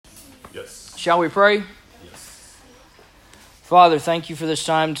Yes. Shall we pray? Yes. Father, thank you for this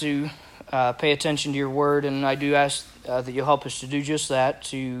time to pay attention to your word, and I do ask that you'll help us to do just that,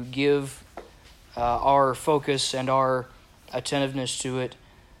 to give our focus and our attentiveness to it,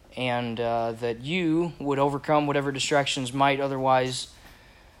 and that you would overcome whatever distractions might otherwise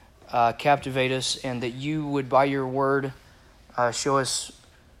captivate us, and that you would, by your word, show us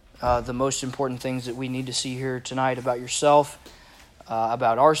the most important things that we need to see here tonight about yourself,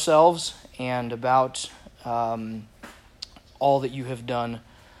 about ourselves, and about all that you have done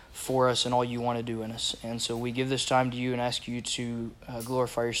for us and all you want to do in us. And so we give this time to you and ask you to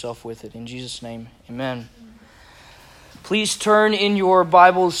glorify yourself with it. In Jesus' name, amen. Please turn in your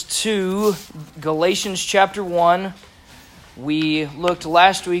Bibles to Galatians chapter 1. We looked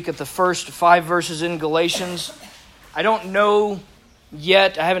last week at the first 5 verses in Galatians. I don't know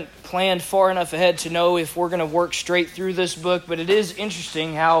yet, I haven't planned far enough ahead to know if we're going to work straight through this book, but it is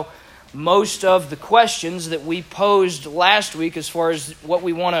interesting how most of the questions that we posed last week as far as what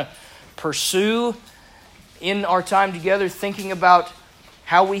we want to pursue in our time together, thinking about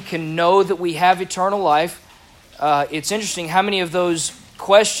how we can know that we have eternal life, it's interesting how many of those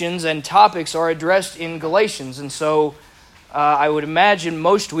questions and topics are addressed in Galatians. And so I would imagine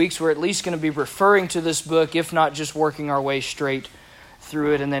most weeks we're at least going to be referring to this book, if not just working our way straight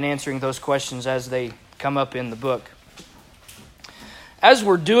through it and then answering those questions as they come up in the book. As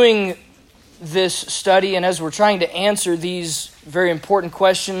we're doing this study and as we're trying to answer these very important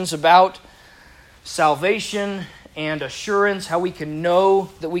questions about salvation and assurance, how we can know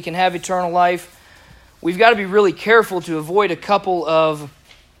that we can have eternal life, we've got to be really careful to avoid a couple of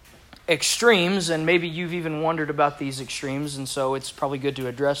extremes, and maybe you've even wondered about these extremes, and so it's probably good to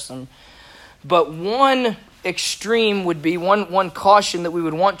address them. But one extreme would be, one caution that we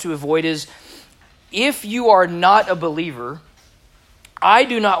would want to avoid is, if you are not a believer, I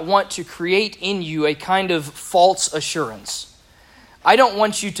do not want to create in you a kind of false assurance. I don't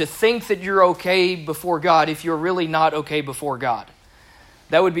want you to think that you're okay before God if you're really not okay before God.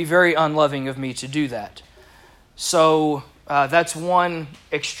 That would be very unloving of me to do that. So that's one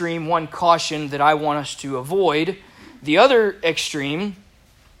extreme, one caution that I want us to avoid. The other extreme,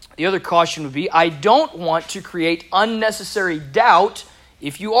 the other caution would be, I don't want to create unnecessary doubt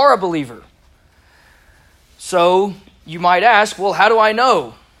if you are a believer. So you might ask, well, how do I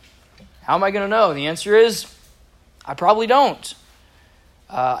know? How am I going to know? The answer is, I probably don't.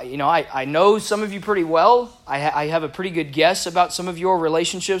 I know some of you pretty well. I have a pretty good guess about some of your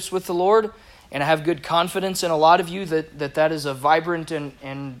relationships with the Lord, and I have good confidence in a lot of you that is a vibrant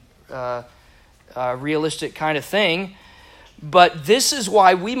and realistic kind of thing. But this is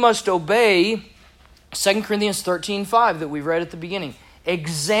why we must obey 2 Corinthians 13:5 that we read at the beginning.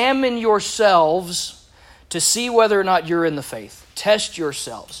 Examine yourselves to see whether or not you're in the faith. Test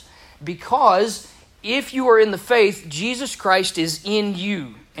yourselves. Because if you are in the faith, Jesus Christ is in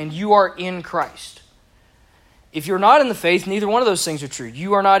you, and you are in Christ. If you're not in the faith, neither one of those things are true.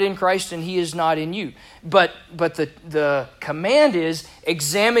 You are not in Christ, and He is not in you. But the command is,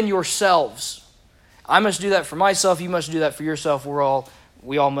 examine yourselves. I must do that for myself. You must do that for yourself.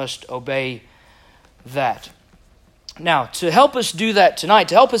 We all must obey that. Now, to help us do that tonight,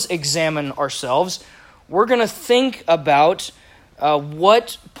 to help us examine ourselves, we're going to think about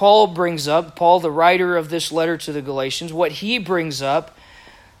what Paul brings up, Paul, the writer of this letter to the Galatians, what he brings up,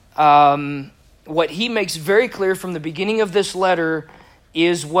 what he makes very clear from the beginning of this letter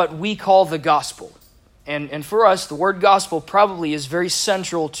is what we call the gospel. And for us, the word gospel probably is very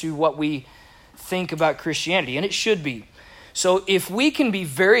central to what we think about Christianity, and it should be. So if we can be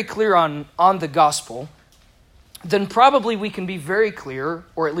very clear on the gospel, then probably we can be very clear,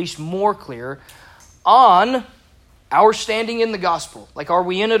 or at least more clear, on our standing in the gospel. Like, are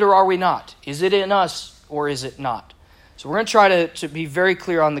we in it or are we not? Is it in us or is it not? So we're going to try to be very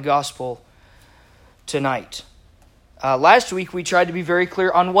clear on the gospel tonight. Last week we tried to be very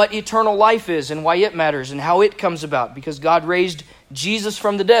clear on what eternal life is and why it matters and how it comes about, because God raised Jesus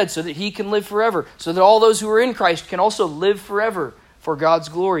from the dead so that He can live forever, so that all those who are in Christ can also live forever for God's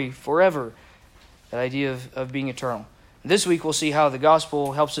glory forever. That idea of being eternal. This week we'll see how the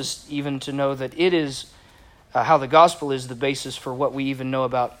gospel helps us even to know that it is, how the gospel is the basis for what we even know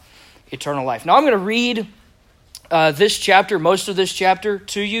about eternal life. Now I'm going to read this chapter, most of this chapter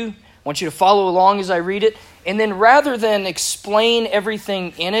to you. I want you to follow along as I read it. And then rather than explain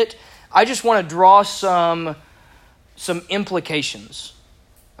everything in it, I just want to draw some implications.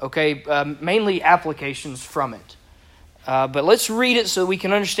 Okay, mainly applications from it. But let's read it so we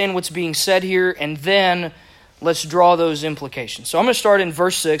can understand what's being said here, and then let's draw those implications. So I'm going to start in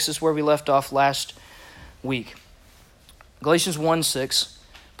verse 6. This is where we left off last week. Galatians 1:6.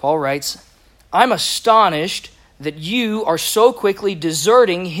 Paul writes, I'm astonished that you are so quickly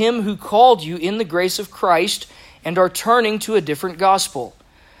deserting him who called you in the grace of Christ and are turning to a different gospel.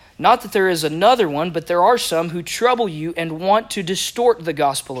 Not that there is another one, but there are some who trouble you and want to distort the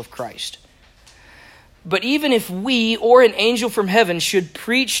gospel of Christ. But even if we or an angel from heaven should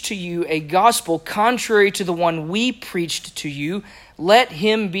preach to you a gospel contrary to the one we preached to you, let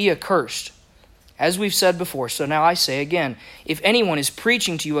him be accursed. As we've said before, so now I say again, if anyone is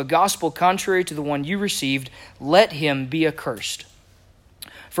preaching to you a gospel contrary to the one you received, let him be accursed.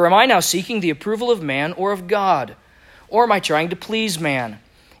 For am I now seeking the approval of man or of God? Or am I trying to please man?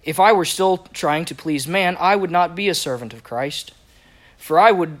 If I were still trying to please man, I would not be a servant of Christ. For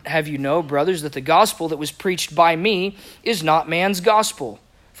I would have you know, brothers, that the gospel that was preached by me is not man's gospel.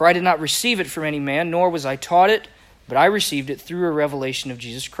 For I did not receive it from any man, nor was I taught it, but I received it through a revelation of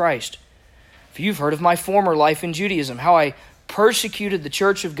Jesus Christ. For you've heard of my former life in Judaism, how I persecuted the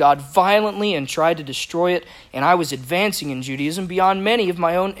church of God violently and tried to destroy it, and I was advancing in Judaism beyond many of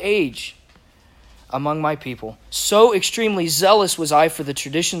my own age among my people. So extremely zealous was I for the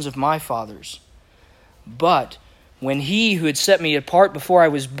traditions of my fathers. But when he who had set me apart before I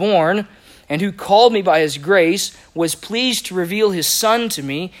was born, and who called me by his grace, was pleased to reveal his Son to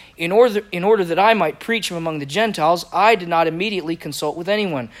me, in order that I might preach him among the Gentiles, I did not immediately consult with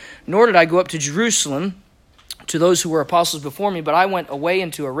anyone, nor did I go up to Jerusalem to those who were apostles before me, but I went away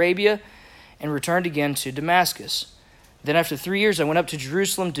into Arabia and returned again to Damascus. Then after 3 years I went up to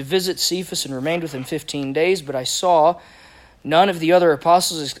Jerusalem to visit Cephas and remained with him 15 days, but I saw none of the other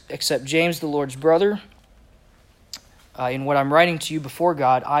apostles except James, the Lord's brother. In what I'm writing to you before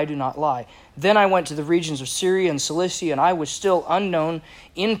God, I do not lie. Then I went to the regions of Syria and Cilicia, and I was still unknown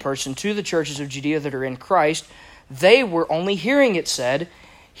in person to the churches of Judea that are in Christ. They were only hearing it said,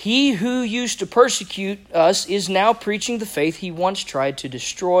 he who used to persecute us is now preaching the faith he once tried to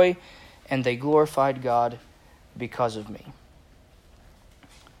destroy, and they glorified God because of me.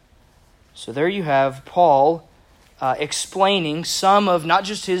 So there you have Paul explaining some of not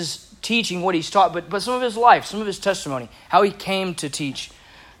just his teaching, what he's taught, but some of his life, some of his testimony, how he came to teach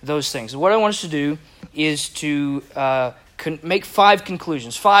those things. What I want us to do is to make 5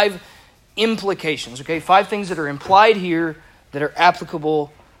 conclusions, 5 implications, okay? 5 things that are implied here that are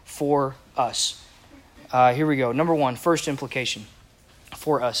applicable for us. Here we go. Number 1, first implication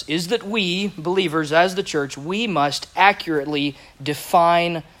for us is that we, believers, as the church, we must accurately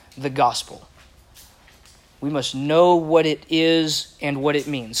define the gospel. We must know what it is and what it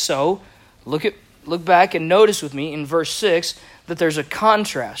means. So, look back and notice with me in verse 6 that there's a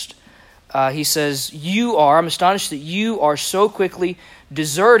contrast. He says, I'm astonished that you are so quickly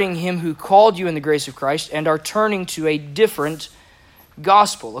deserting him who called you in the grace of Christ and are turning to a different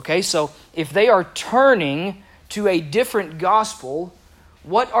gospel. Okay, so if they are turning to a different gospel,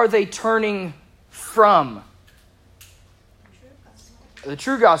 what are they turning from? The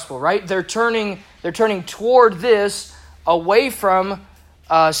true gospel, right? They're turning toward this away from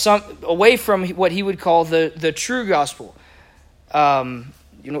what he would call the true gospel.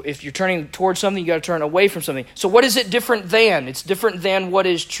 If you're turning towards something, you got to turn away from something. So what is it different than? It's different than what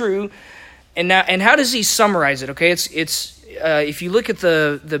is true. And how does he summarize it? Okay, it's if you look at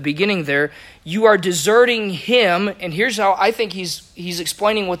the beginning there, you are deserting him, and here's how I think he's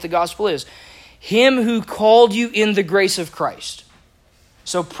explaining what the gospel is. Him who called you in the grace of Christ.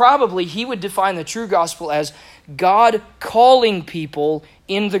 So probably he would define the true gospel as God calling people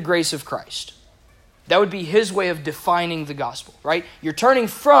in the grace of Christ. That would be his way of defining the gospel, right? You're turning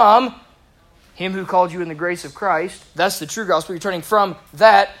from him who called you in the grace of Christ. That's the true gospel. You're turning from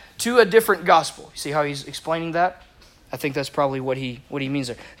that to a different gospel. You see how he's explaining that? I think that's probably what he means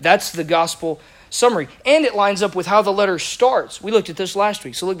there. That's the gospel summary. And it lines up with how the letter starts. We looked at this last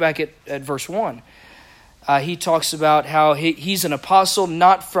week. So look back at verse 1. He talks about how he's an apostle,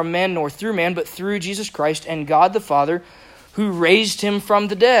 not from men nor through man, but through Jesus Christ and God the Father, who raised him from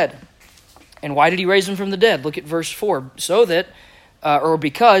the dead. And why did he raise him from the dead? Look at verse 4. So that,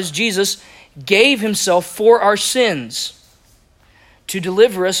 because Jesus gave himself for our sins to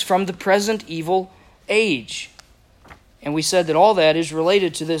deliver us from the present evil age. And we said that all that is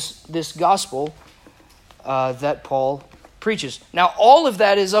related to this gospel that Paul preaches. Now, all of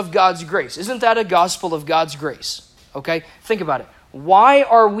that is of God's grace. Isn't that a gospel of God's grace? Okay? Think about it. Why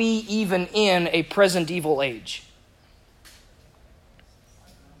are we even in a present evil age?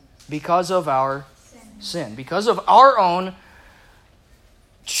 Because of our sin. Because of our own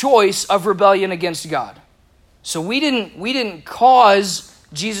choice of rebellion against God. So we didn't cause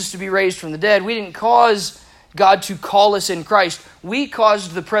Jesus to be raised from the dead. We didn't cause God to call us in Christ. We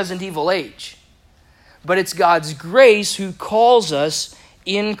caused the present evil age. But it's God's grace who calls us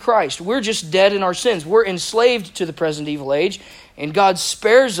in Christ. We're just dead in our sins. We're enslaved to the present evil age, and God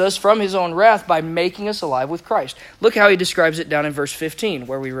spares us from his own wrath by making us alive with Christ. Look how he describes it down in verse 15,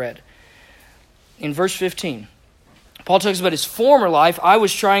 where we read. In verse 15, Paul talks about his former life. I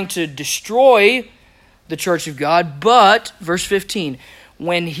was trying to destroy the church of God, but, verse 15,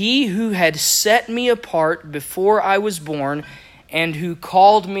 when he who had set me apart before I was born and who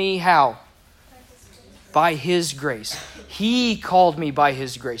called me how? By his grace. He called me by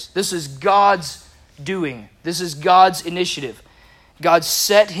his grace. This is God's doing. This is God's initiative. God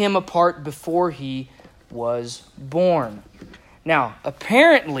set him apart before he was born. Now,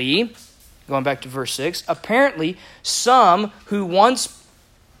 apparently, going back to verse 6, apparently some who once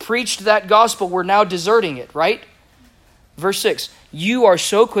preached that gospel were now deserting it, right? Verse 6, you are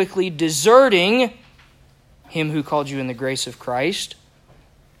so quickly deserting him who called you in the grace of Christ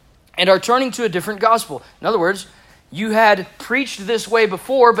and are turning to a different gospel. In other words, you had preached this way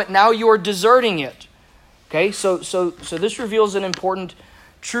before, but now you are deserting it. Okay, so this reveals an important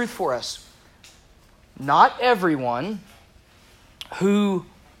truth for us. Not everyone who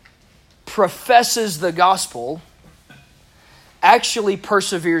professes the gospel actually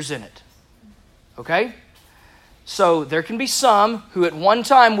perseveres in it. Okay? So there can be some who at one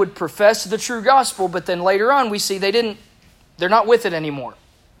time would profess the true gospel, but then later on we see they're not with it anymore.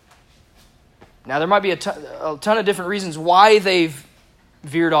 Now there might be a ton of different reasons why they've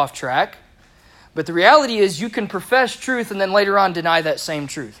veered off track, but the reality is you can profess truth and then later on deny that same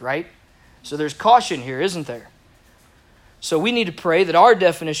truth, right? So there's caution here, isn't there? So we need to pray that our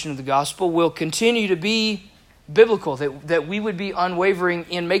definition of the gospel will continue to be biblical, that we would be unwavering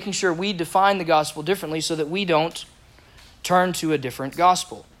in making sure we define the gospel differently so that we don't turn to a different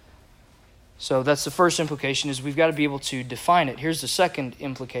gospel. So that's the first implication, is we've got to be able to define it. Here's the second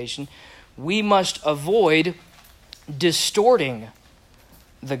implication. We must avoid distorting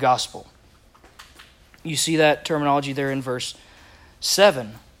the gospel. You see that terminology there in verse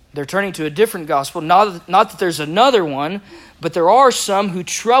 7. They're turning to a different gospel. Not that there's another one, but there are some who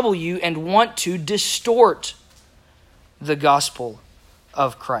trouble you and want to distort the gospel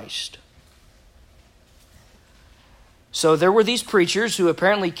of Christ. So there were these preachers who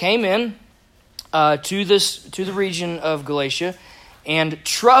apparently came in to the region of Galatia and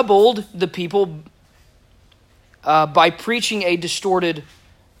troubled the people by preaching a distorted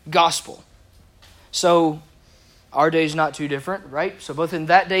gospel. So our day is not too different, right? So both in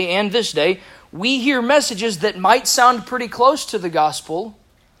that day and this day, we hear messages that might sound pretty close to the gospel,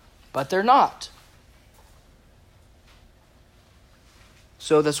 but they're not.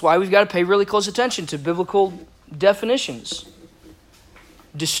 So that's why we've got to pay really close attention to biblical definitions.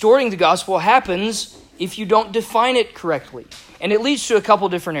 Distorting the gospel happens if you don't define it correctly. And it leads to a couple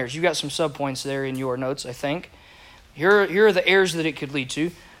different errors. You've got some subpoints there in your notes, I think. Here are the errors that it could lead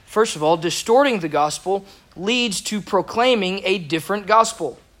to. First of all, distorting the gospel leads to proclaiming a different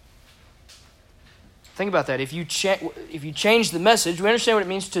gospel. Think about that. If you change the message, we understand what it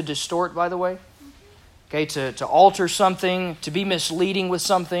means to distort, by the way? Okay, to alter something, to be misleading with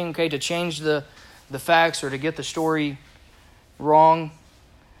something, okay, to change the facts or to get the story wrong.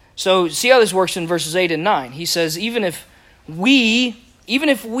 So see how this works in verses 8 and 9. He says, even if we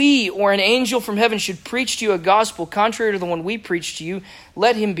or an angel from heaven should preach to you a gospel contrary to the one we preach to you,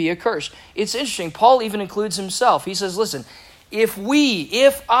 let him be accursed. It's interesting. Paul even includes himself. He says, listen,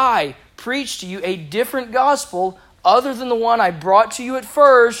 if I preach to you a different gospel other than the one I brought to you at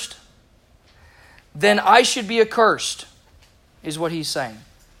first, then I should be accursed, is what he's saying.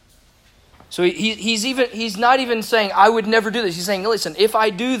 So he's not even saying, I would never do this. He's saying, listen, if I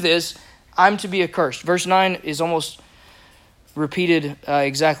do this, I'm to be accursed. Verse 9 is almost repeated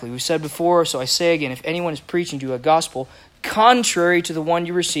exactly. We said before, so I say again, if anyone is preaching to you a gospel contrary to the one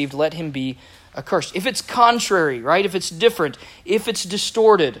you received, let him be accursed. If it's contrary, right? If it's different, if it's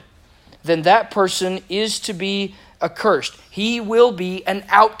distorted, then that person is to be accursed. He will be an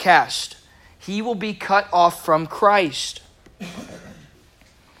outcast. He will be cut off from Christ.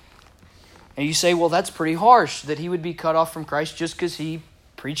 And you say, well, that's pretty harsh that he would be cut off from Christ just because he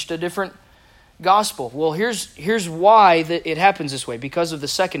preached a different gospel. Well, here's why that it happens this way, because of the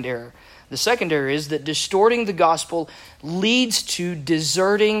second error. The second error is that distorting the gospel leads to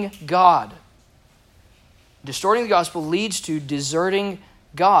deserting God. Distorting the gospel leads to deserting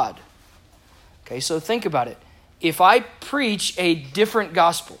God. Okay, so think about it. If I preach a different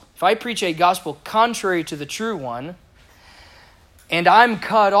gospel, if I preach a gospel contrary to the true one, and I'm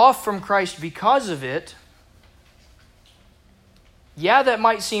cut off from Christ because of it, yeah, that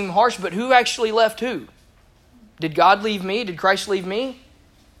might seem harsh, but who actually left who? Did God leave me? Did Christ leave me?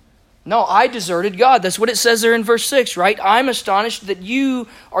 No, I deserted God. That's what it says there in verse 6, right? I'm astonished that you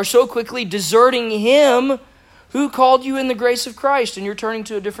are so quickly deserting Him who called you in the grace of Christ, and you're turning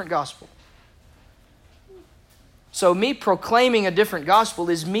to a different gospel. So me proclaiming a different gospel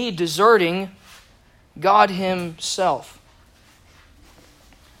is me deserting God Himself.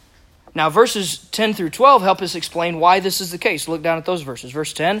 Now, verses 10 through 12 help us explain why this is the case. Look down at those verses.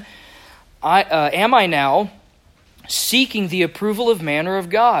 Verse 10, am I now seeking the approval of man or of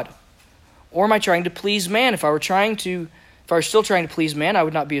God? Or am I trying to please man? If I were still trying to please man, I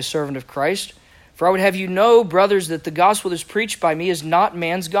would not be a servant of Christ. For I would have you know, brothers, that the gospel that is preached by me is not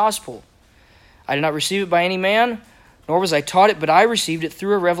man's gospel. I did not receive it by any man, nor was I taught it, but I received it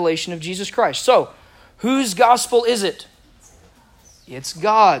through a revelation of Jesus Christ. So, whose gospel is it? It's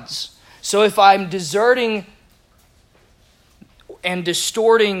God's. So if I'm deserting and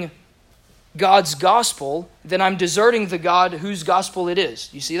distorting God's gospel, then I'm deserting the God whose gospel it is.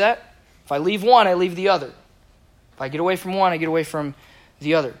 You see that? If I leave one, I leave the other. If I get away from one, I get away from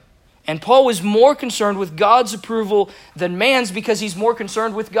the other. And Paul was more concerned with God's approval than man's because he's more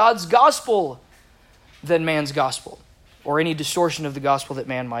concerned with God's gospel than man's gospel, or any distortion of the gospel that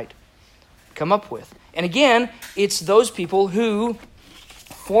man might come up with. And again, it's those people who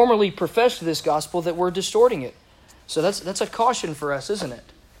formerly professed this gospel that were distorting it. So that's a caution for us, isn't it?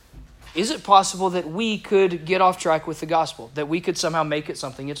 Is it possible that we could get off track with the gospel, that we could somehow make it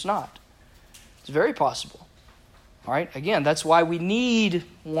something it's not? It's very possible. All right? Again, that's why we need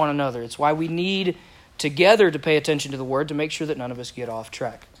one another. It's why we need together to pay attention to the word to make sure that none of us get off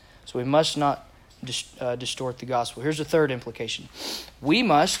track. So we must not distort the gospel. Here's a third implication. We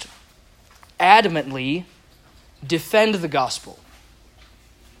must adamantly defend the gospel.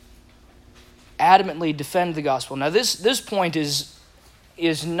 Adamantly defend the gospel. Now this point is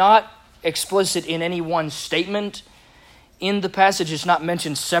not explicit in any one statement in the passage. It's not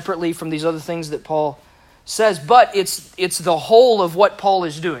mentioned separately from these other things that Paul says, but it's the whole of what Paul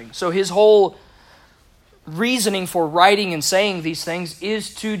is doing. So his whole reasoning for writing and saying these things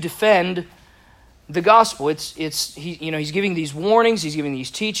is to defend the gospel. He's giving these warnings, he's giving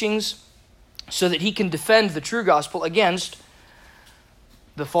these teachings so that he can defend the true gospel against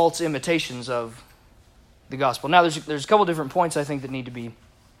the false imitations of the gospel. Now, there's a couple different points I think that need to be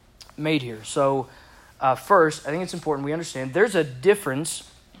made here. So, first, I think it's important we understand there's a difference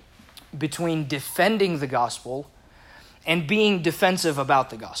between defending the gospel and being defensive about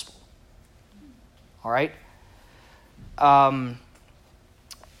the gospel. All right?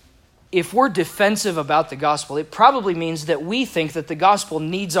 If we're defensive about the gospel, it probably means that we think that the gospel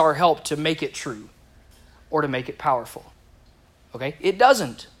needs our help to make it true or to make it powerful. Okay? It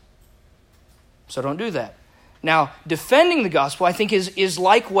doesn't. So don't do that. Now, defending the gospel, I think, is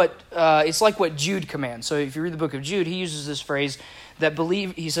like what Jude commands. So if you read the book of Jude, he uses this phrase that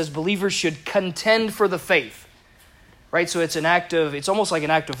he says believers should contend for the faith. Right? So it's almost like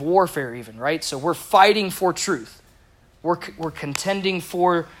an act of warfare even, right? So we're fighting for truth. We're contending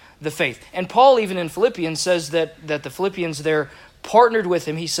for the faith. And Paul, even in Philippians, says that the Philippians there partnered with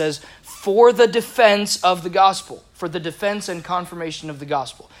him, he says, for the defense of the gospel, for the defense and confirmation of the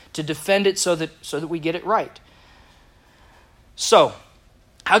gospel, to defend it so that we get it right. So,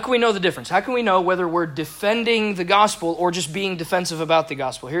 how can we know the difference? How can we know whether we're defending the gospel or just being defensive about the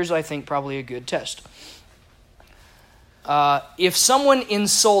gospel? Here's, I think, probably a good test. If someone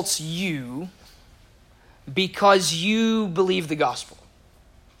insults you because you believe the gospel,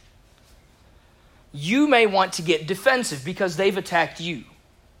 you may want to get defensive because they've attacked you.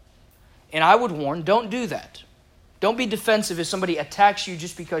 And I would warn, don't do that. Don't be defensive if somebody attacks you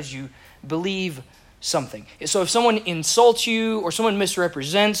just because you believe something. So if someone insults you or someone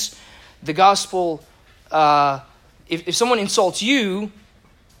misrepresents the gospel, if someone insults you,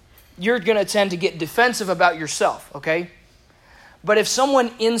 you're going to tend to get defensive about yourself, okay? But if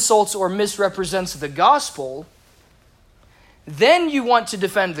someone insults or misrepresents the gospel, then you want to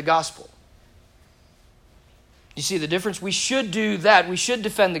defend the gospel. You see the difference? We should do that. We should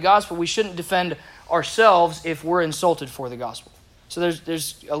defend the gospel. We shouldn't defend ourselves if we're insulted for the gospel. So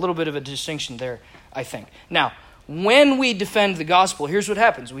there's a little bit of a distinction there, I think. Now, when we defend the gospel, here's what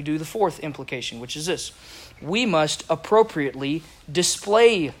happens. We do the fourth implication, which is this. We must appropriately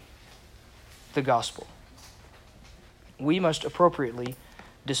display the gospel. We must appropriately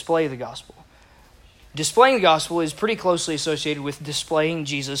display the gospel. Displaying the gospel is pretty closely associated with displaying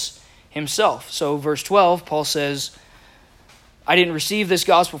Jesus himself. So verse 12, Paul says, I didn't receive this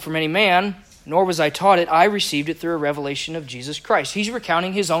gospel from any man, nor was I taught it. I received it through a revelation of Jesus Christ. He's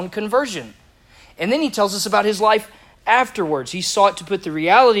recounting his own conversion. And then he tells us about his life afterwards. He sought to put the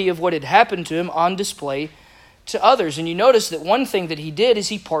reality of what had happened to him on display to others. And you notice that one thing that he did is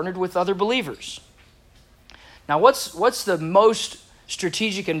he partnered with other believers. Now, what's the most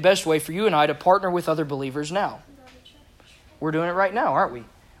strategic and best way for you and I to partner with other believers now? We're doing it right now, aren't we?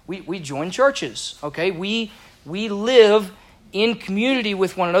 We join churches, okay? We live in community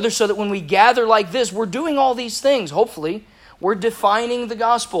with one another so that when we gather like this, we're doing all these things, hopefully. We're defining the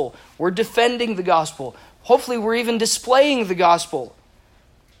gospel. We're defending the gospel. Hopefully, we're even displaying the gospel.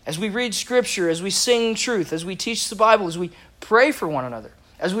 As we read Scripture, as we sing truth, as we teach the Bible, as we pray for one another,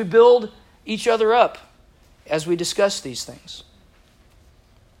 as we build each other up, as we discuss these things.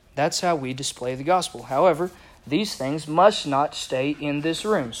 That's how we display the gospel. However, these things must not stay in this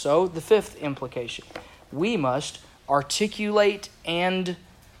room. So, the fifth implication, we must articulate and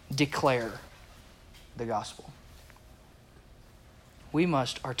declare the gospel. We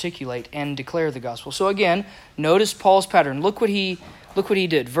must articulate and declare the gospel. So again, notice Paul's pattern. Look what he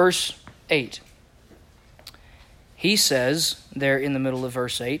did. Verse 8. He says there in the middle of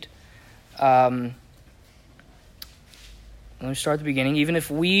verse 8, let me start at the beginning. Even if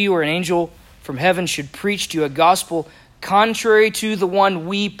we or an angel from heaven should preach to you a gospel contrary to the one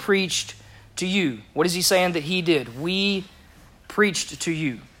we preached to you. What is he saying that he did? We preached to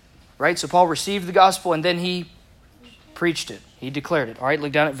you. Right? So Paul received the gospel and then he preached it. He declared it. All right,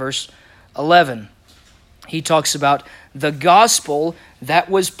 look down at verse 11. He talks about the gospel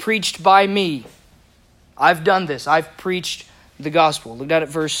that was preached by me. I've done this. I've preached the gospel. Look down at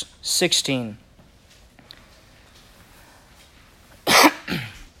verse 16.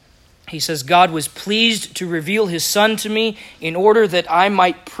 He says, God was pleased to reveal his Son to me in order that I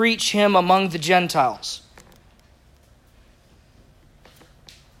might preach him among the Gentiles.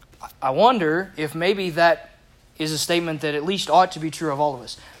 I wonder if maybe that is a statement that at least ought to be true of all of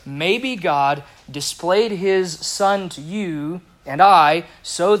us. Maybe God displayed his Son to you and I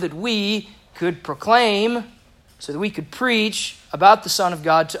so that we could proclaim, so that we could preach about the Son of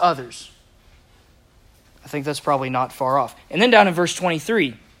God to others. I think that's probably not far off. And then down in verse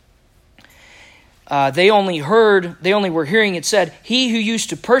 23, they only were hearing it said, he who used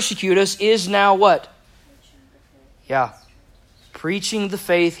to persecute us is now what? Yeah. Preaching the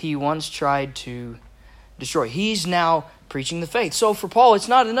faith he once tried to destroy. He's now preaching the faith. So for Paul, it's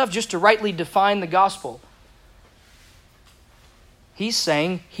not enough just to rightly define the gospel. He's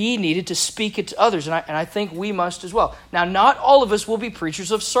saying he needed to speak it to others, and I think we must as well. Now, not all of us will be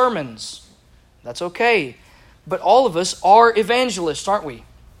preachers of sermons. That's okay. But all of us are evangelists, aren't we?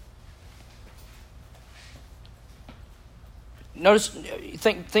 Notice,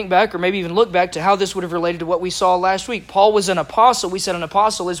 think back, or maybe even look back to how this would have related to what we saw last week. Paul was an apostle. We said an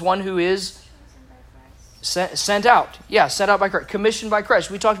apostle is one who is sent out. Yeah, sent out by Christ. Commissioned by Christ.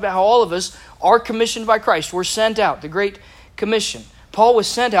 We talked about how all of us are commissioned by Christ. We're sent out. The Great Commission. Paul was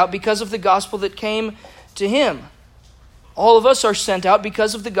sent out because of the gospel that came to him. All of us are sent out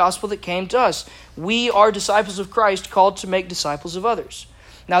because of the gospel that came to us. We are disciples of Christ called to make disciples of others.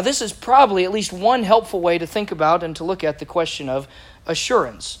 Now, this is probably at least one helpful way to think about and to look at the question of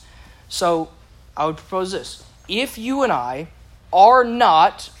assurance. So, I would propose this. If you and I are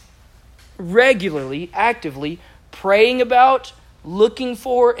not regularly, actively praying about, looking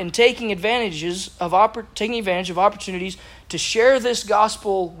for, and taking advantage of opportunities to share this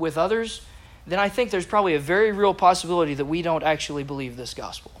gospel with others, then I think there's probably a very real possibility that we don't actually believe this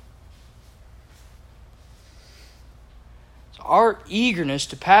gospel. So our eagerness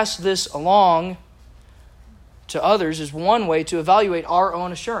to pass this along to others is one way to evaluate our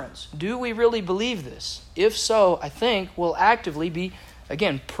own assurance. Do we really believe this? If so, I think we'll actively be,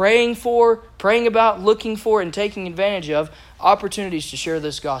 again, praying about, looking for, and taking advantage of opportunities to share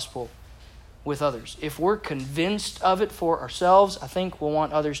this gospel with others. If we're convinced of it for ourselves, I think we'll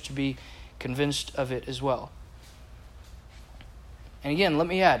want others to be convinced of it as well. And again, let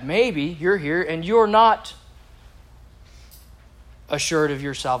me add, maybe you're here and you're not assured of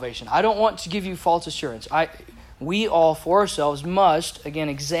your salvation. I don't want to give you false assurance. We all, for ourselves, must, again,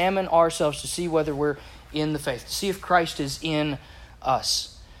 examine ourselves to see whether we're in the faith, to see if Christ is in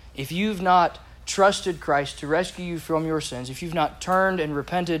us. If you've not trusted Christ to rescue you from your sins, if you've not turned and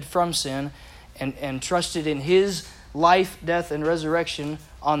repented from sin and trusted in his life, death, and resurrection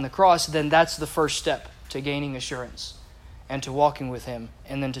on the cross, then that's the first step to gaining assurance and to walking with him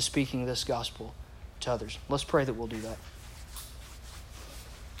and then to speaking this gospel to others. Let's pray that we'll do that.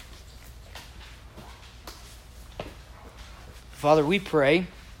 Father, we pray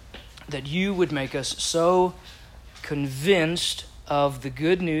that you would make us so convinced of the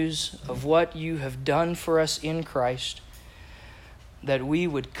good news of what you have done for us in Christ that we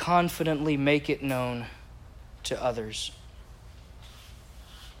would confidently make it known to others.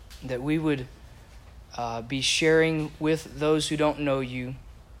 That we would be sharing with those who don't know you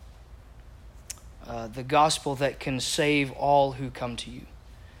the gospel that can save all who come to you.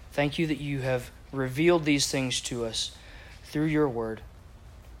 Thank you that you have revealed these things to us through your word.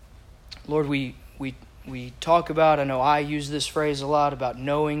 Lord, we talk about, I know I use this phrase a lot, about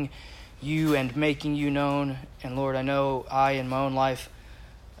knowing you and making you known. And Lord, I know I in my own life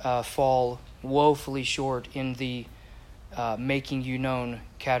fall woefully short in the making you known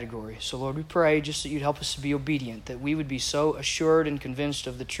category. So Lord, we pray just that you'd help us to be obedient, that we would be so assured and convinced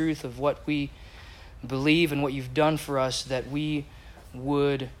of the truth of what we believe and what you've done for us, that we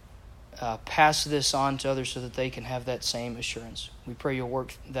would pass this on to others so that they can have that same assurance. We pray you'll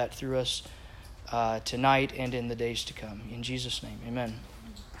work that through us tonight and in the days to come. In Jesus' name, amen.